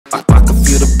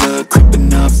feel the blood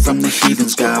creeping up from the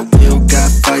heathens. Got will, got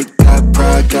fight, got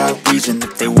pride, got reason.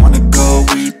 If they wanna go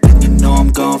eat, then you know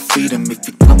I'm gon' feed them. If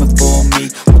you're coming for me,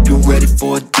 hope you're ready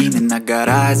for a demon. I got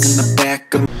eyes in the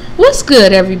back of... What's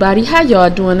good, everybody? How y'all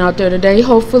doing out there today?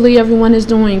 Hopefully everyone is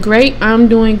doing great. I'm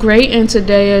doing great, and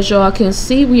today, as y'all can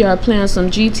see, we are playing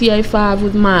some GTA 5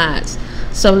 with mods.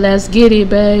 So let's get it,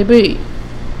 baby.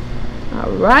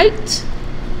 Alright.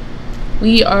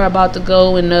 We are about to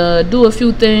go and do a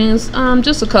few things.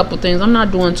 Just a couple things. I'm not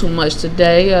doing too much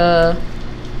today.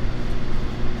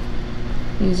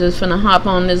 He's just finna hop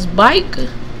on this bike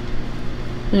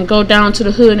and go down to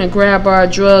the hood and grab our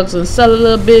drugs and sell a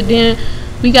little bit. Then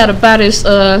we gotta buy this,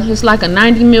 it's like a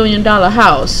 $90 million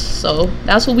house. So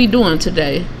that's what we doing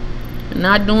today.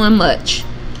 Not doing much.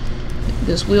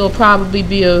 This will probably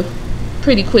be a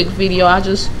pretty quick video. I'm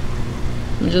just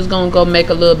gonna go make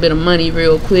a little bit of money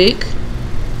real quick.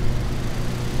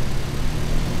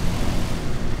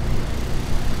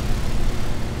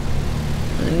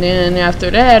 And then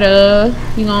after that,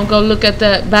 we gonna go look at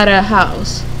buy that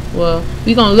house. Well,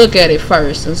 we gonna look at it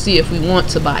first and see if we want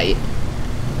to buy it.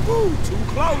 Ooh, too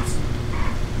close.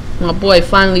 My boy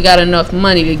finally got enough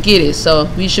money to get it, so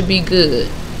we should be good.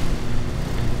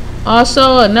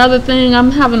 Also, another thing,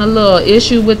 I'm having a little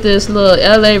issue with this little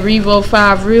L.A Revo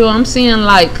 5 reel. I'm seeing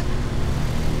like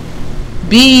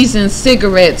bees and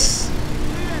cigarettes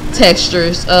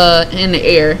textures in the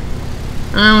air.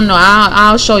 I don't know.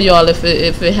 I'll show y'all if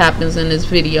it happens in this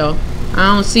video.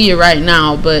 I don't see it right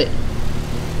now, but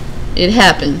it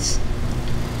happens.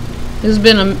 It's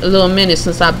been a little minute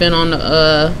since I've been on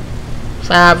the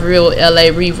 5 reel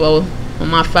L.A Revo, on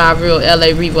my 5 reel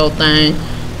L.A Revo thing.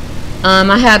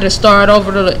 I had to start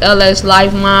over to the LS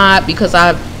Life mod because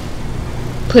I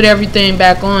put everything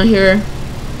back on here,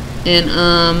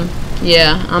 and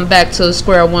yeah, I'm back to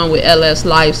square one with LS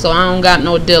Life, so I don't got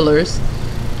no dealers.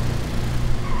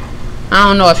 I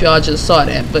don't know if y'all just saw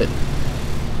that, but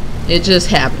it just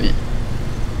happened.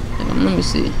 Let me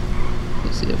see.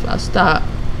 Let's see if I stop.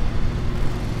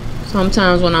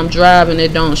 Sometimes when I'm driving,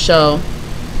 it don't show.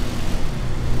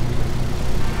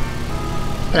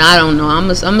 But I don't know. I'm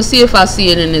gonna see if I see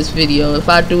it in this video. If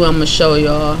I do, I'm gonna show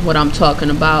y'all what I'm talking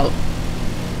about.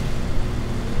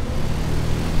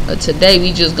 But today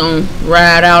we just gonna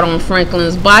ride out on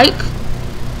Franklin's bike.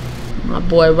 My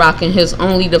boy rocking his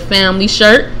Only the Family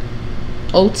shirt.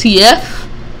 OTF.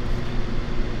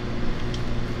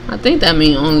 I think that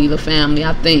means Only the Family.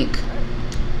 I think.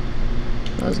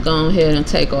 Let's go ahead and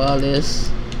take all this.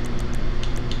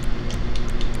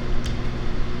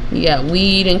 We got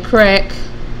weed and crack.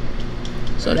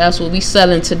 So that's what we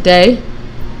selling today.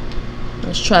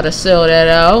 Let's try to sell that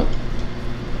out.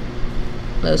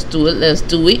 Let's do it. Let's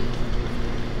do it.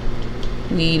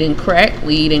 Weed and crack.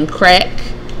 Weed and crack.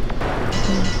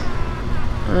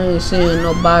 I ain't seeing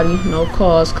nobody. No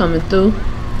cars coming through.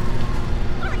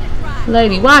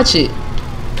 Lady, watch it.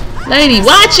 Lady,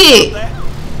 watch it.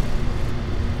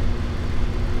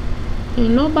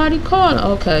 Ain't nobody calling.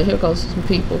 Okay, here goes some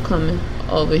people coming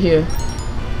over here.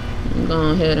 I'm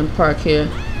going ahead and park here.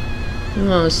 I'm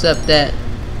gonna accept that.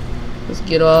 Let's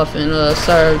get off and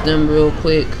serve them real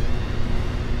quick.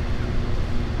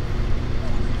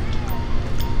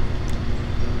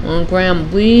 1 gram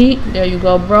of weed. There you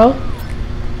go, bro.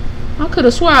 I could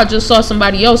have swore I just saw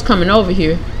somebody else coming over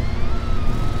here.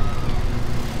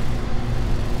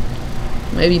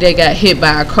 Maybe they got hit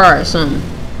by a car or something.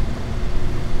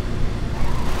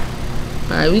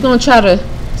 Alright, we're gonna try to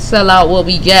sell out what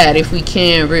we got if we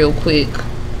can real quick.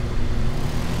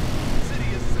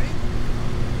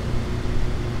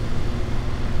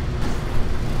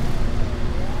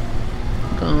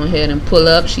 Go ahead and pull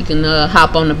up. She can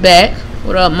hop on the back.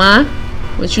 What up, man?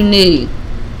 What you need?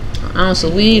 An ounce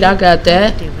of weed, I got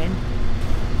that.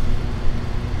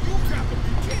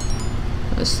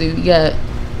 Let's see, we got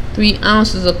 3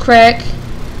 ounces of crack.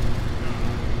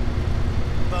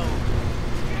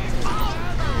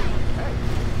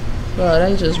 Bro,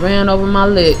 they just ran over my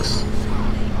legs.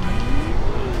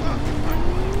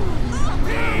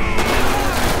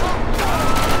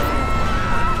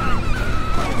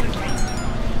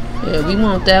 Yeah, we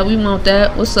want that. We want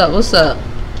that. What's up? What's up?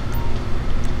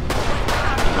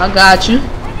 I got you.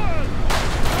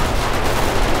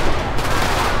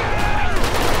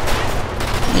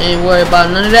 You ain't worried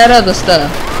about none of that other stuff.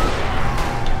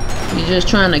 We just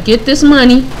trying to get this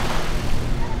money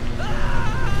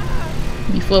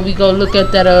before we go look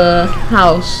at that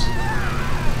house.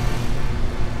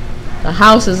 The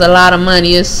house is a lot of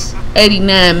money. It's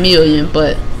 89 million,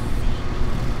 but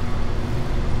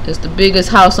it's the biggest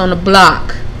house on the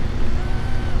block.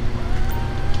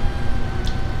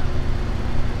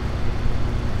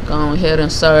 Go ahead and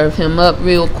serve him up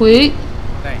real quick.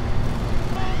 Thanks.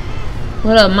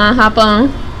 What up, man? Hop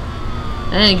on.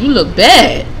 Dang, you look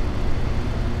bad.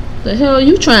 The hell are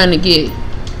you trying to get?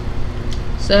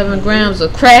 7 grams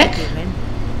of crack.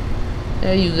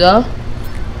 There you go.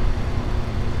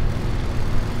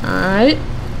 Alright.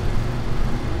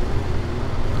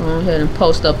 Go ahead and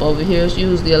post up over here. There's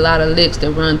usually a lot of licks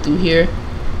that run through here.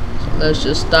 So let's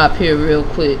just stop here real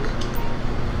quick.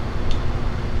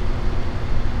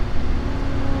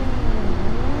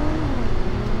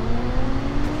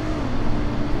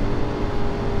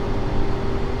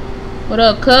 What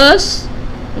up, cuz?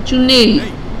 What you need?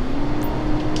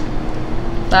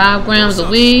 5 grams of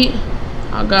weed.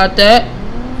 I got that.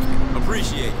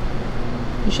 Appreciate it.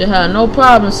 You should have no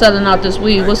problem selling out this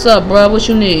weed. What's up, bro? What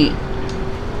you need?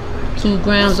 2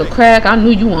 grams of crack. I knew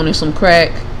you wanted some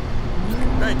crack.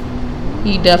 Thank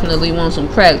you. He definitely wants some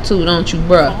crack too, don't you,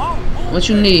 bruh? What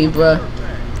you need, bruh?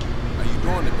 How you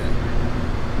doing today?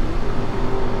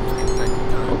 Take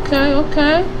your time. Okay,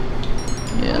 okay.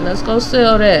 Yeah, let's go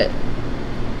sell that.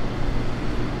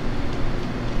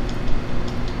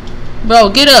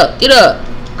 Bro, get up, get up.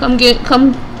 Come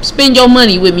spend your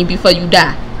money with me before you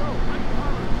die.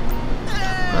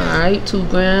 Alright, 2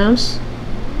 grams.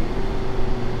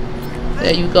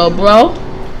 There you go, bro.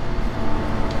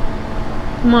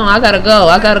 Come on, I gotta go.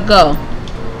 What the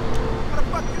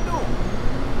fuck you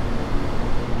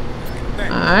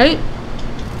doing? Alright.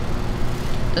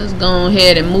 Let's go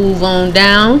ahead and move on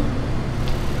down.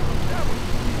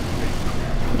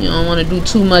 You don't want to do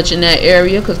too much in that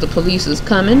area because the police is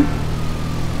coming.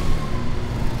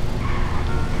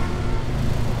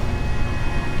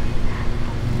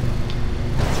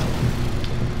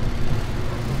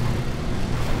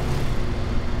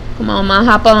 Come on, man,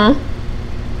 hop on.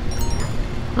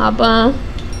 Hop on.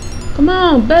 Come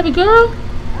on, baby girl.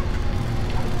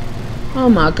 Oh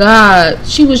my God.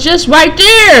 She was just right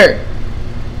there.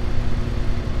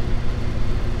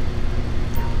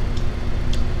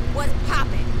 What's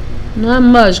poppin'? Not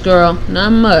much, girl.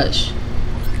 Not much.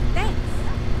 Thanks.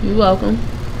 You're welcome.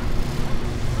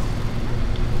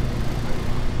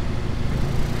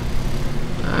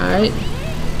 Alright.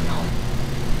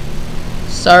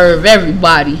 Serve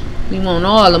everybody. We want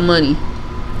all the money.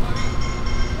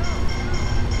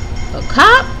 A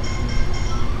cop?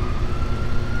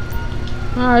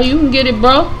 Alright, you can get it,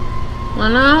 bro.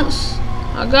 1 ounce.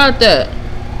 I got that.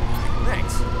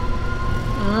 Thanks.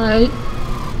 Alright.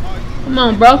 Come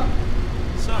on, bro.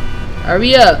 What's up?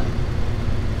 Hurry up.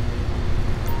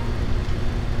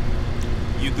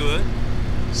 You good?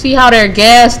 See how their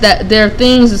gas, that their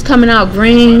things is coming out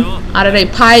green out of their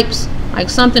pipes? Like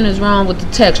something is wrong with the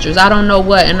textures. I don't know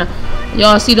what. And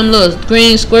y'all see them little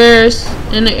green squares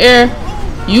in the air?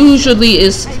 Usually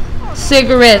it's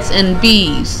cigarettes and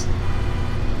bees.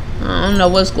 I don't know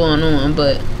what's going on,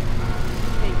 but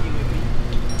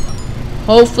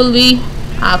hopefully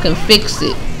I can fix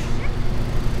it.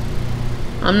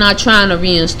 I'm not trying to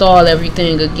reinstall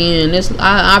everything again.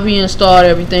 I reinstalled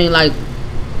everything like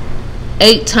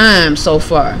 8 times so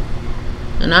far.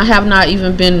 And I have not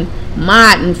even been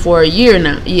modding for a year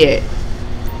now yet.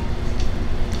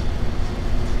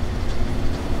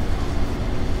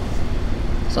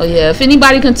 So yeah, if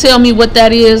anybody can tell me what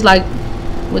that is, like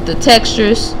with the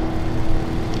textures,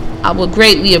 I would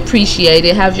greatly appreciate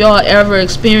it. Have y'all ever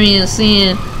experienced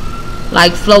seeing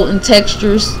like floating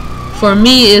textures? For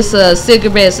me, it's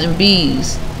cigarettes and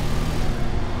bees.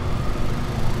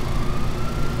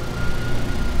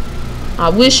 I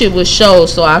wish it would show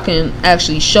so I can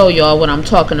actually show y'all what I'm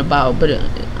talking about, but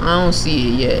I don't see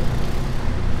it yet.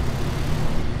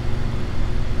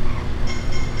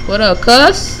 What up,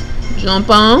 cuss? Jump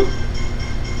on.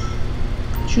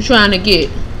 What you trying to get?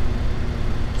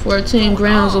 14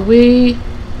 grams of weed.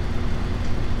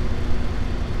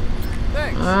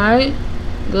 Alright.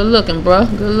 Good looking, bro.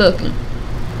 Good looking.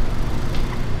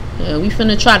 Yeah, we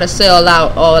finna try to sell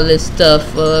out all this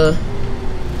stuff.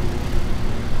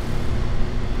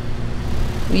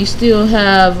 We still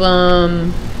have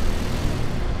 1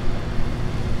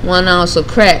 ounce of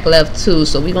crack left too,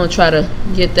 so we're gonna try to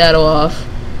get that off.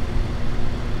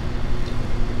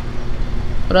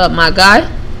 What up, my guy?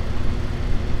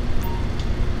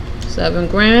 7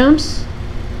 grams.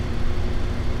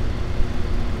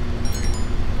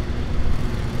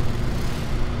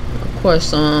 Of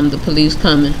course, the police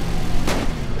coming.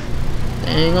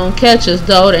 They ain't gonna catch us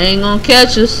though. They ain't gonna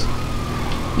catch us.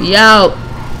 We out.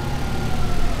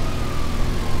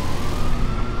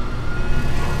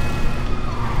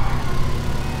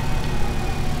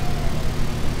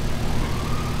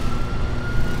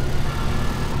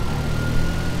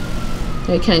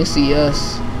 They can't see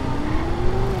us.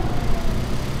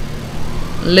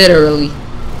 Literally.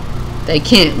 They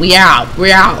can't. We out.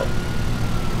 We're out.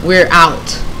 We're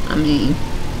out. I mean.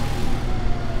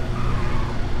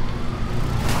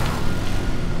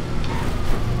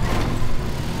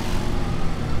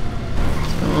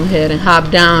 Let's go ahead and hop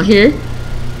down here.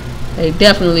 They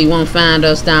definitely won't find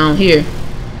us down here.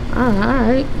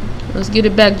 Alright. Let's get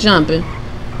it back jumping.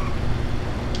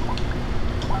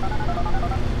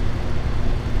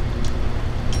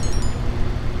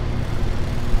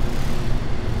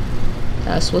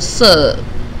 That's what's up.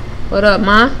 What up,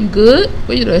 ma? You good?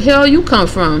 Where the hell you come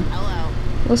from? Hello.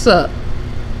 What's up?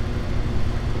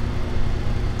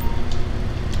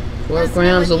 4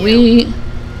 grams of weed.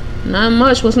 Not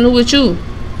much. What's new with you?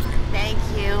 Thank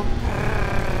you.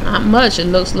 Not much, it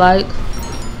looks like.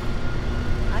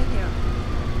 Hi there.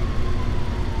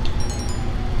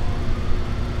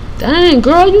 Dang,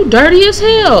 girl, you dirty as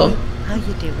hell. How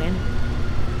you doing?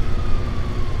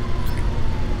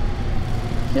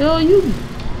 Hell you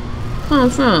come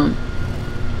from?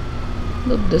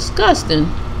 Look disgusting.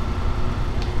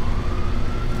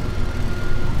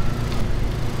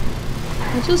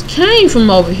 I just came from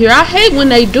over here. I hate when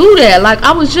they do that. Like,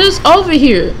 I was just over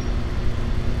here.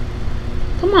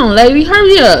 Come on, lady,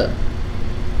 hurry up.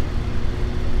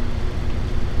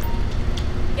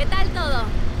 ¿Qué tal todo?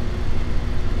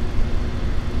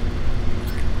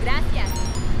 Gracias.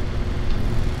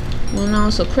 One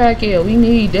ounce of crackhead, we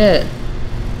need that.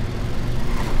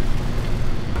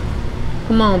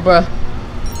 Come on, bruh.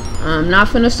 I'm not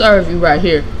finna serve you right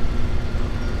here.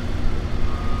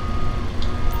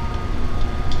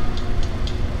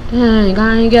 Dang,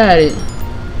 I ain't got it.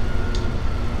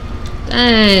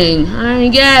 Dang, I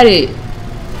ain't got it.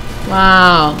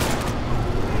 Wow.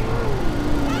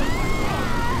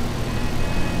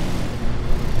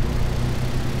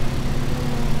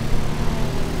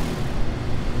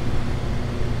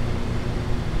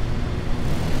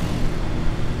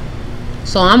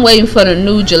 So I'm waiting for the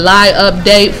new July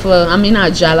update for, I mean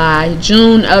not July,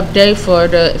 June update for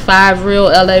the 5 real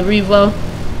L.A Revo.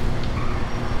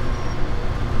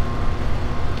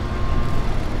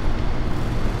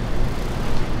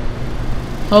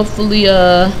 Hopefully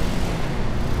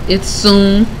it's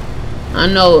soon. I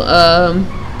know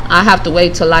I have to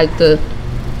wait till like the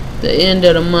end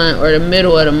of the month or the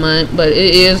middle of the month, but it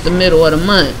is the middle of the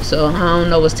month, so I don't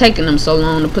know what's taking them so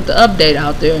long to put the update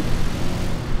out there.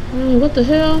 What the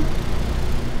hell?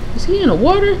 Is he in the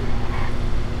water?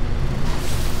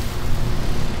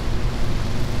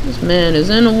 This man is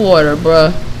in the water,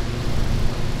 bruh.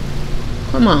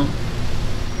 Come on.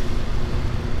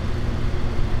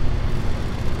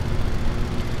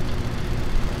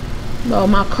 Bro,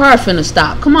 my car finna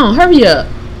stop. Come on, hurry up.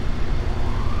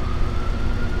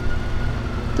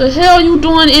 The hell you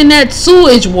doing in that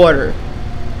sewage water?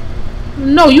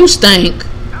 No, you stink.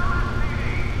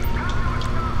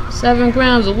 7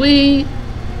 grams of weed.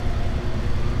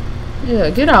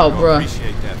 Yeah, get out, bro.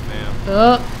 Appreciate that, fam.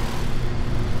 Up.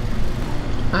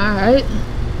 Alright.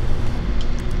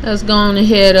 Let's go on and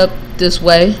head up this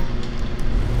way.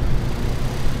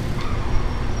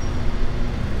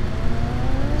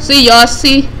 See, y'all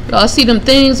see? Y'all see them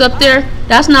things up there?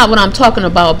 That's not what I'm talking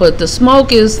about, but the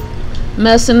smoke is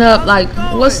messing up. Like,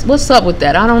 what's up with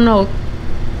that? I don't know.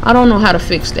 I don't know how to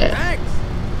fix that. Thanks.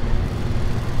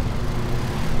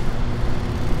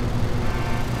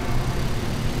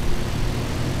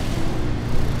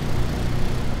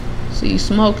 See,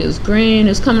 smoke is green.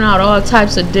 It's coming out all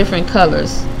types of different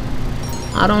colors.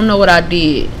 I don't know what I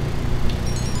did.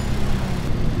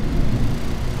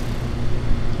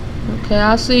 Okay,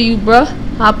 I'll see you, bruh.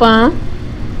 Hop on.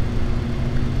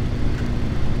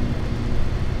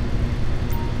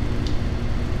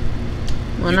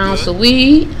 One ounce of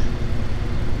weed.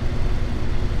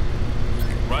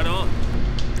 Right on.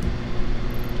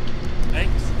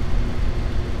 Thanks.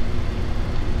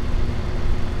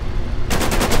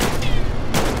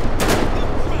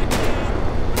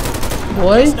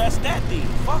 Boy, That's that thing.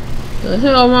 Fuck. the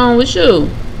hell wrong with you?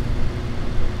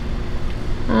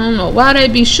 I don't know why they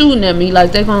be shooting at me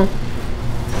like they gonna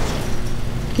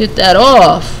get that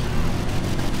off.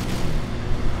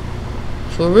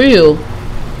 For real.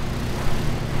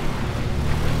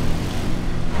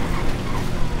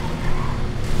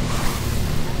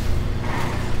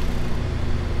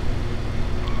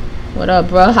 What up,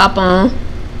 bro? Hop on.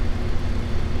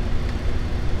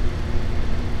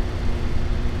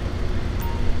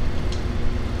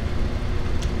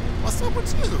 What's up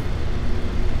with you?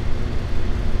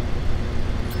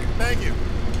 Thank you.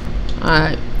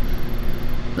 Alright.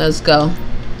 Let's go.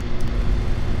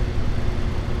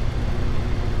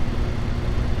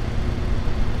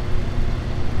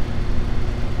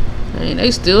 Hey,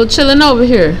 they still chilling over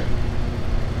here.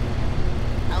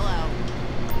 Hello.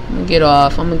 I'm gonna get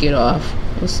off.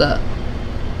 What's up?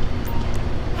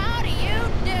 How do you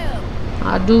do?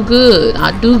 I do good.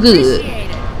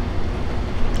 Appreciate it.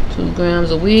 2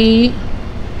 grams of weed.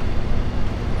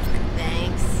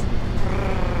 Thanks.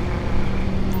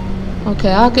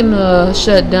 Okay, I can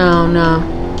shut down now.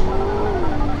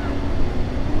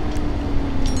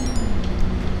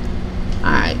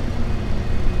 Alright.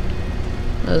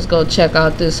 Let's go check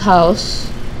out this house.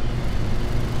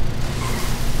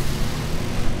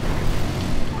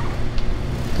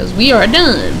 Cause we are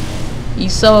done. He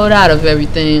sold out of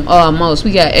everything. Almost.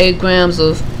 We got 8 grams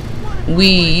of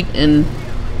weed and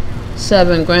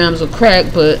 7 grams of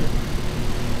crack, but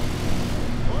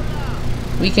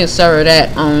we can serve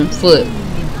that on foot.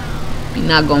 We're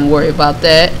not gonna worry about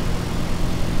that.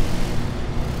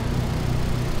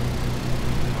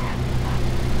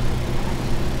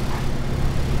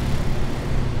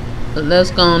 But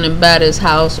let's go on and buy this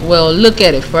house. Well, look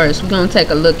at it first. We're gonna take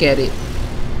a look at it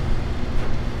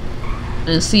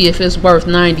and see if it's worth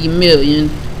 90 million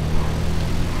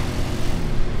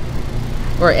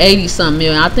or 80 something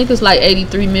million. I think it's like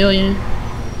 83 million.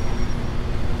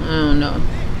 I don't know.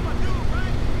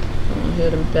 Go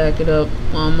ahead and back it up.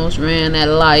 Almost ran that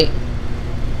light.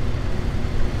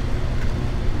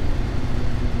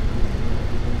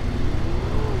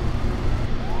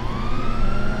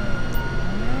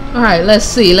 Alright, let's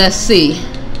see. This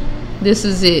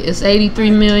is it. It's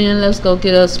 83 million. Let's go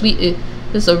get us sweet.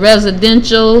 It's a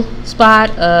residential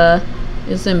spot.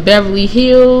 It's in Beverly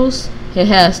Hills. It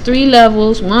has 3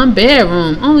 levels, 1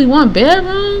 bedroom. Only 1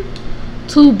 bedroom?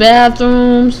 2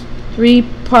 bathrooms, 3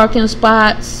 parking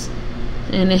spots,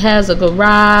 and it has a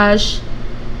garage.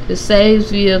 It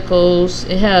saves vehicles.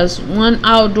 It has 1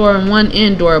 outdoor and 1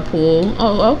 indoor pool.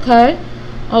 Oh, okay.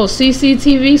 Oh,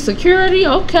 CCTV security.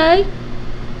 Okay.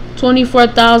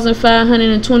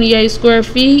 24,528 square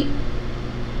feet.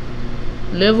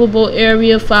 Livable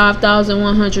area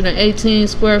 5,118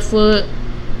 square foot.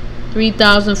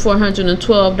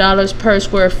 $3,412 per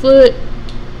square foot.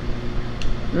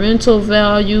 Rental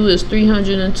value is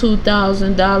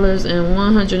 $302,000 and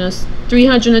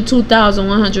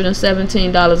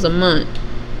 $302,117 a month.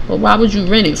 But why would you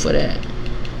rent it for that?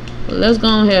 Well, let's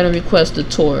go ahead and request a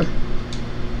tour.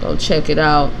 Go check it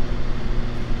out.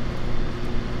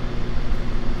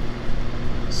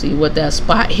 See what that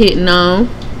spot hitting on.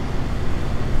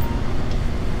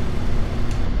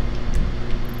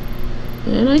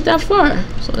 It ain't that far,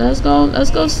 so let's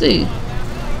go see.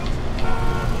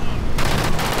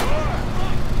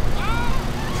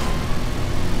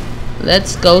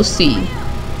 Let's go see.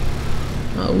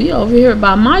 Oh, we over here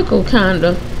by Michael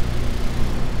kinda.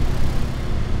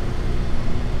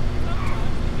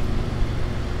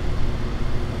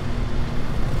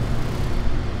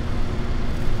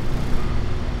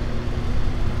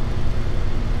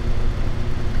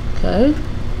 Okay.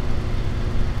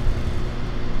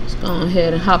 Go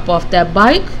ahead and hop off that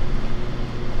bike.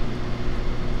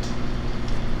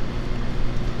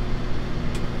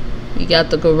 We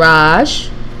got the garage.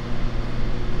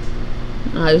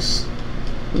 Nice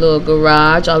little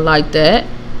garage. I like that.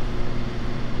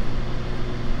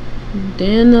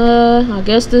 Then I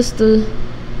guess this is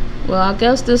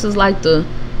like the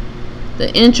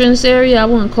entrance area. I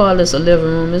wouldn't call this a living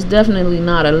room. It's definitely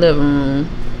not a living room.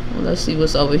 Well, let's see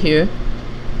what's over here.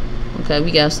 Okay,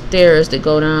 we got stairs that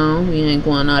go down. We ain't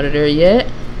going out of there yet.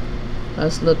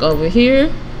 Let's look over here.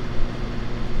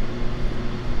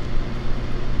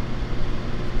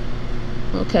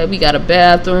 Okay, we got a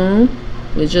bathroom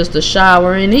with just a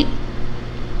shower in it.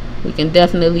 We can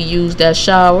definitely use that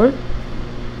shower.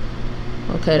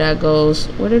 Okay, that goes.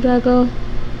 Where did that go?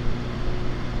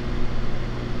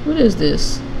 What is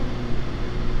this?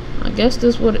 I guess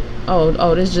this would.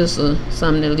 Oh, this is just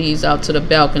something that leads out to the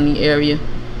balcony area.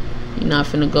 You're not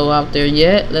finna go out there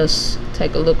yet. Let's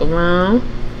take a look around.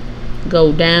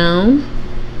 Go down.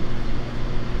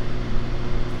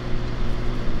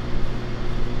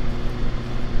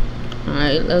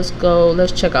 Alright, let's go.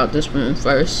 Let's check out this room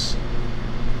first.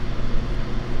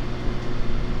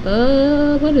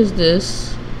 What is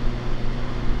this?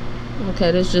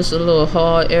 Okay, this is just a little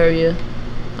hall area.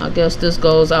 I guess this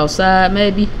goes outside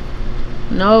maybe.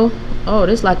 No? Oh,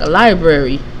 this is like a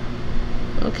library.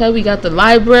 Okay, we got the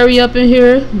library up in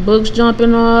here. Books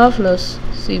jumping off. Let's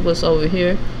see what's over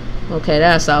here. Okay,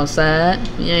 that's outside.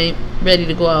 We ain't ready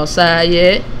to go outside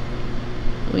yet.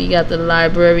 We got the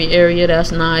library area.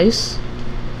 That's nice.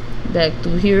 Back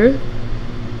through here.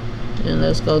 And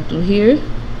let's go through here.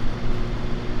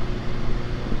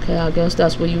 Okay, I guess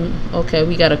that's where you... Okay,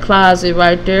 we got a closet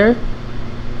right there.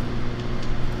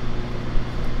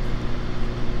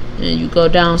 And you go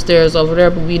downstairs over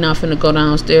there, but we not finna go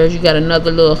downstairs. You got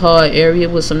another little hall area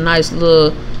with some nice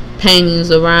little paintings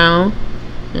around.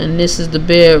 And this is the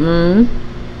bedroom.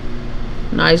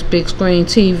 Nice big screen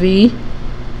TV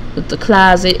with the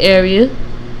closet area.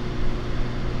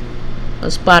 A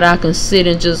spot I can sit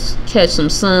and just catch some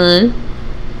sun.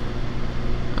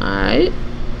 Alright.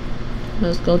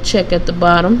 Let's go check at the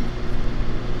bottom.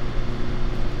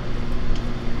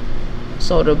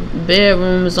 So the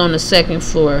bedroom is on the second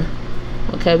floor.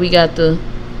 Okay, we got the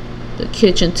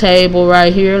kitchen table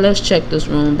right here. Let's check this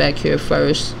room back here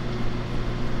first.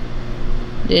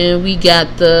 Then we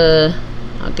got the,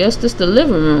 I guess this the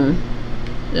living room.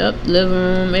 Yep, living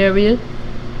room area.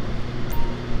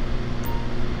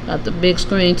 Got the big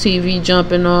screen TV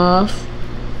jumping off.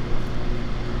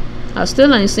 I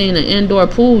still ain't seen an indoor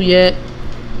pool yet.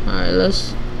 Alright,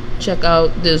 let's check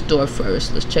out this door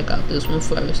first. Let's check out this one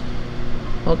first.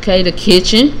 Okay, the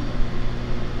kitchen.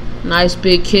 Nice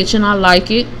big kitchen. I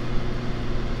like it.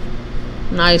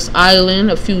 Nice island.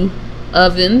 A few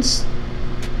ovens.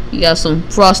 You got some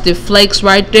frosted flakes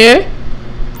right there.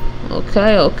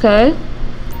 Okay, okay.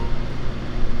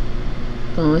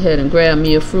 Go ahead and grab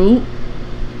me a fruit.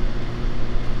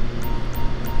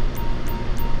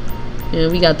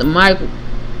 And we got the mic.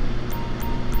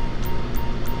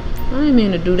 I didn't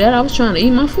mean to do that. I was trying to eat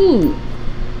my food.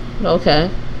 Okay.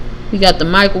 We got the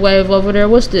microwave over there.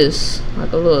 What's this?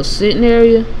 Like a little sitting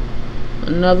area.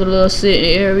 Another little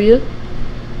sitting area.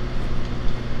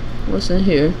 What's in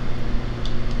here?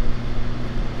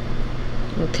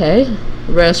 Okay.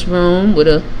 Restroom with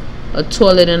a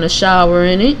toilet and a shower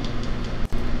in it.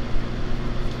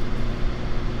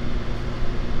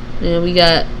 And we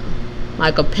got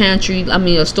like a pantry,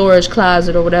 a storage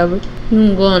closet or whatever. You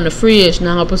can go in the fridge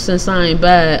now, but since I ain't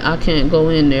bad, I can't go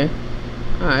in there.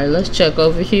 Alright, let's check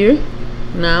over here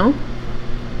now.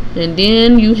 And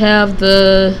then you have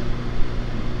the,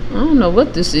 I don't know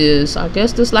what this is. I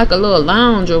guess this like a little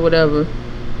lounge or whatever.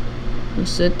 You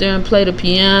sit there and play the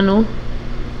piano.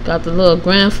 Got the little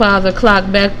grandfather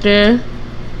clock back there.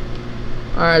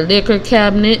 Our liquor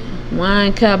cabinet,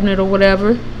 wine cabinet or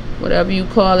whatever you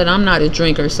call it. I'm not a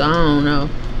drinker, so I don't know.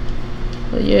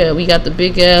 But yeah, we got the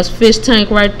big ass fish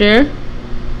tank right there.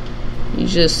 You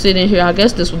just sit in here. I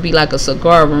guess this would be like a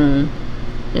cigar room.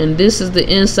 And this is the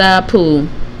inside pool.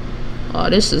 Oh,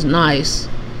 this is nice.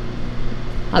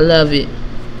 I love it.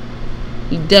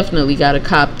 You definitely gotta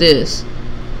cop this.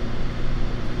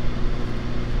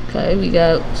 Okay, we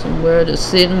got somewhere to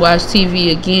sit and watch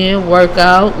TV again, work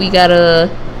out. We got our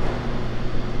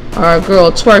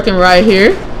girl twerking right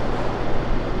here.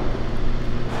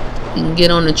 You can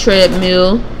get on the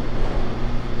treadmill.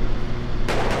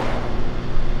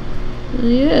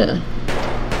 Yeah,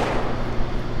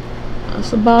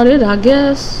 that's about it, I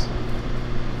guess.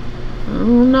 I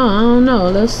don't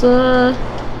know. Let's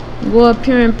go up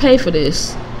here and pay for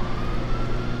this.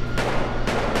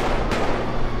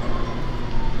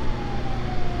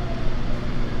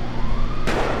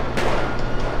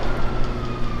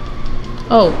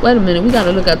 Oh, wait a minute, we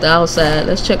gotta look at the outside.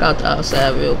 Let's check out the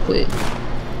outside real quick.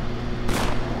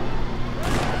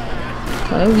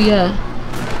 Okay, we got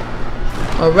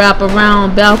a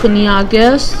wraparound balcony, I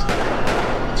guess.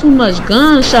 Too much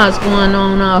gunshots going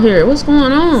on out here. What's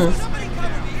going on?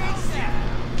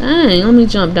 Dang, let me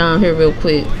jump down here real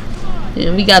quick.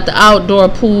 And we got the outdoor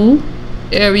pool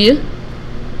area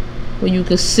where you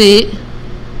can sit,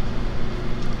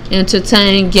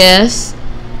 entertain guests.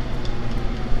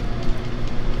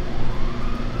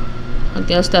 I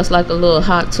guess that's like a little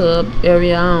hot tub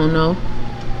area. I don't know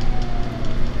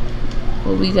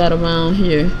what we got around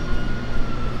here.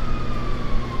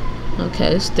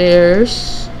 Okay,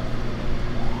 stairs.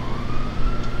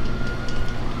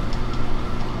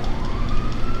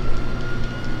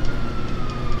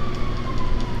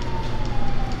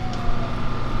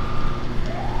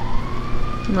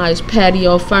 Nice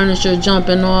patio furniture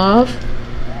jumping off.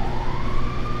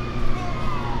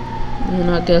 And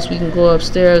I guess we can go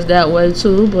upstairs that way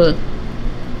too, but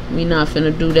we not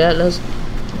finna do that. Let's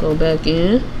go back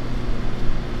in.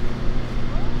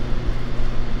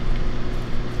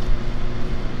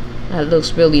 That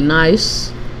looks really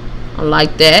nice. I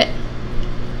like that.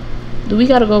 Do we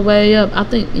gotta go way up? I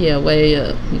think, yeah, way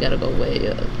up. We gotta go way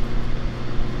up.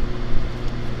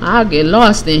 I'll get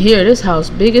lost in here. This house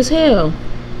big as hell.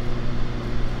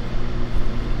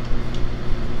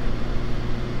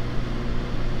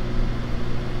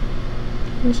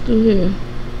 Let's do here.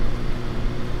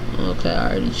 Okay, I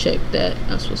already checked that.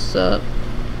 That's what's up.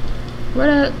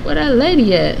 Where that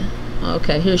lady at?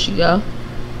 Okay, here she go.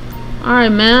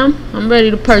 Alright, ma'am, I'm ready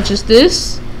to purchase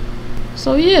this.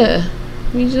 So yeah,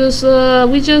 We just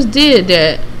did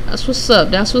that. That's what's up.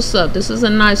 That's what's up. This is a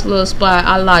nice little spot.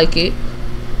 I like it.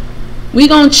 We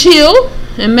gonna chill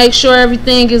and make sure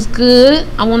everything is good.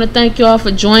 I want to thank y'all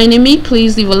for joining me.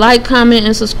 Please leave a like, comment,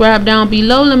 and subscribe down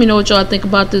below. Let me know what y'all think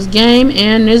about this game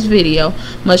and this video.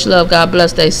 Much love. God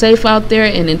bless. Stay safe out there.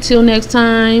 And until next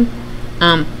time,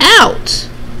 I'm out.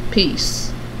 Peace.